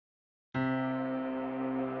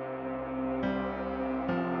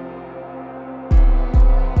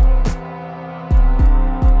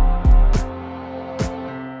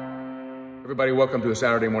Everybody, welcome to a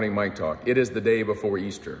Saturday morning Mike Talk. It is the day before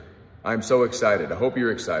Easter. I'm so excited. I hope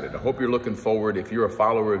you're excited. I hope you're looking forward. If you're a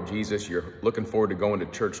follower of Jesus, you're looking forward to going to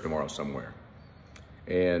church tomorrow somewhere.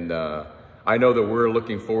 And I know that we're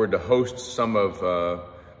looking forward to host some of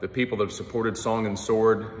the people that have supported Song and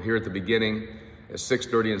Sword here at the beginning. At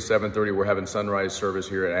 6:30 and 7:30, we're having sunrise service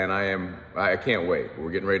here, and I can't wait.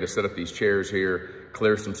 We're getting ready to set up these chairs here,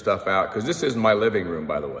 clear some stuff out, because this isn't my living room,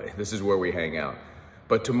 by the way. This is where we hang out.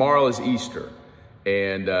 But tomorrow is Easter,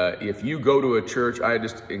 and if you go to a church, I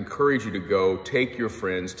just encourage you to go. Take your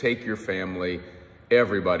friends, take your family,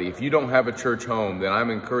 everybody. If you don't have a church home, then I'm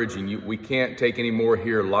encouraging you. We can't take any more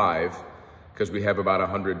here live because we have about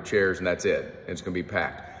 100 chairs, and that's it. It's going to be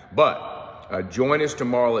packed. But join us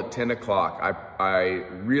tomorrow at 10 o'clock. I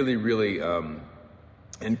really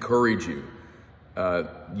encourage you.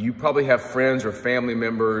 You probably have friends or family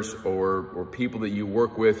members or people that you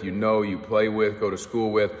work with, you play with, go to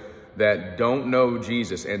school with, that don't know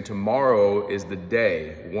Jesus. And tomorrow is the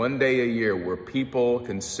day, one day a year, where people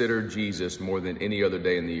consider Jesus more than any other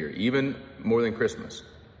day in the year, even more than Christmas.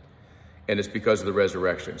 And it's because of the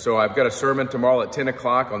resurrection. So I've got a sermon tomorrow at 10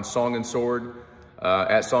 o'clock on Song and Sword,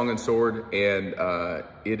 at Song and Sword, and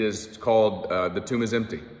it is called The Tomb is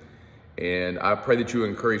Empty. And I pray that you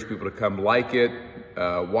encourage people to come like it,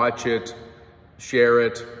 watch it, share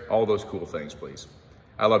it, all those cool things, please.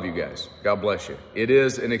 I love you guys. God bless you. It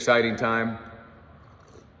is an exciting time.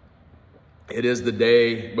 It is the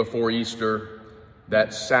day before Easter,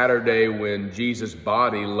 that Saturday when Jesus'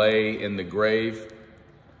 body lay in the grave,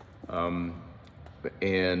 and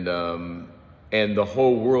the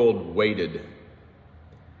whole world waited,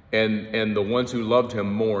 and the ones who loved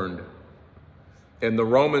him mourned. And the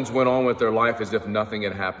Romans went on with their life as if nothing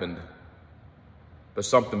had happened. But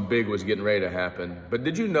something big was getting ready to happen. But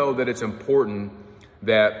did you know that it's important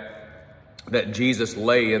that Jesus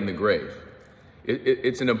lay in the grave?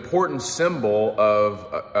 It's an important symbol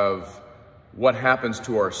of what happens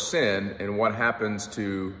to our sin and what happens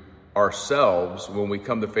to ourselves when we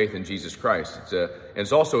come to faith in Jesus Christ.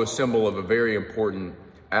 It's also a symbol of a very important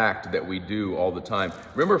act that we do all the time.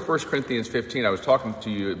 Remember 1 Corinthians 15? I was talking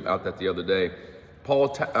to you about that the other day. Paul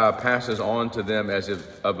passes on to them as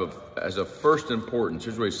of first importance.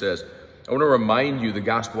 Here's what he says. I want to remind you the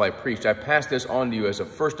gospel I preached. I pass this on to you as of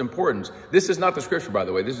first importance. This is not the scripture, by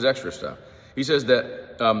the way. This is extra stuff. He says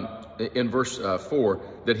that in verse 4,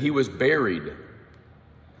 that he was buried.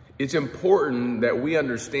 It's important that we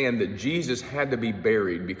understand that Jesus had to be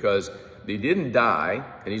buried, because he didn't die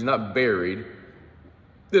and he's not buried.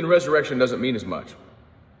 Then resurrection doesn't mean as much.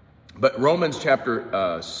 But Romans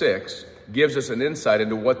chapter 6 gives us an insight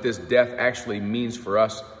into what this death actually means for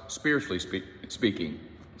us spiritually speaking.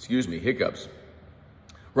 Excuse me, hiccups.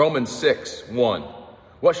 Romans 6:1.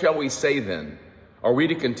 What shall we say then? Are we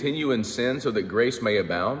to continue in sin so that grace may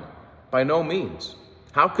abound? By no means.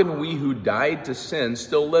 How can we who died to sin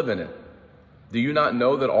still live in it? Do you not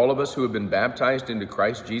know that all of us who have been baptized into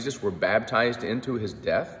Christ Jesus were baptized into his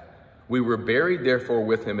death? We were buried, therefore,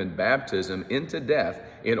 with him in baptism into death,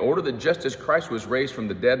 in order that just as Christ was raised from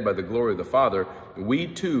the dead by the glory of the Father, we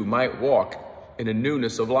too might walk in a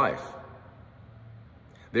newness of life.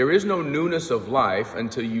 There is no newness of life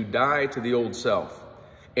until you die to the old self.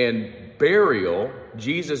 And burial,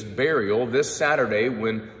 Jesus' burial, this Saturday,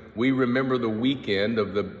 when we remember the weekend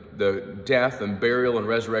of the death and burial and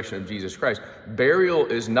resurrection of Jesus Christ, burial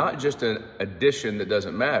is not just an addition that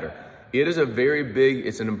doesn't matter. It is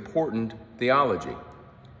it's an important theology,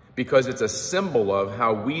 because it's a symbol of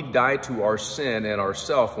how we die to our sin and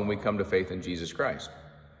ourself when we come to faith in Jesus Christ.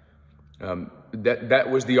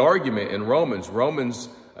 That was the argument in Romans.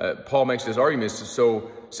 Paul makes this argument.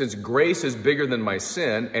 So since grace is bigger than my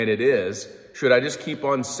sin, and it is, should I just keep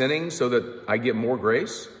on sinning so that I get more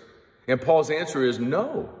grace? And Paul's answer is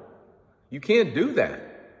no. You can't do that,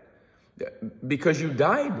 because you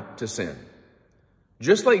died to sin.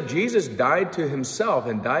 Just like Jesus died to himself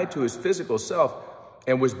and died to his physical self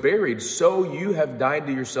and was buried, so you have died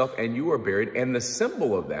to yourself and you are buried. And the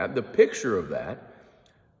symbol of that, the picture of that,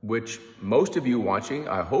 which most of you watching,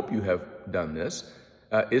 I hope you have done this,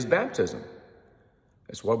 is baptism.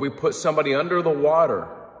 That's why we put somebody under the water.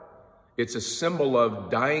 It's a symbol of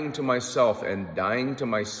dying to myself and dying to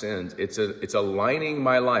my sins. It's aligning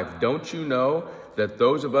my life. Don't you know that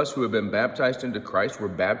those of us who have been baptized into Christ were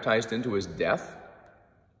baptized into his death?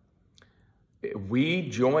 We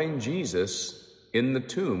join Jesus in the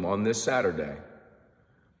tomb on this Saturday.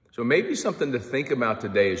 So maybe something to think about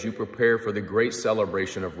today as you prepare for the great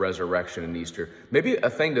celebration of resurrection and Easter. Maybe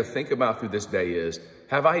a thing to think about through this day is,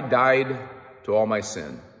 have I died to all my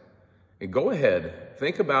sin? And go ahead,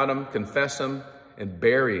 think about them, confess them, and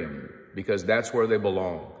bury them because that's where they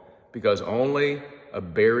belong. Because only a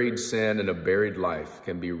buried sin and a buried life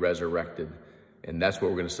can be resurrected. And that's what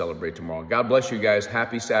we're going to celebrate tomorrow. God bless you guys.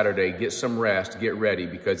 Happy Saturday. Get some rest. Get ready,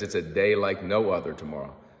 because it's a day like no other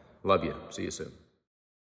tomorrow. Love you. See you soon.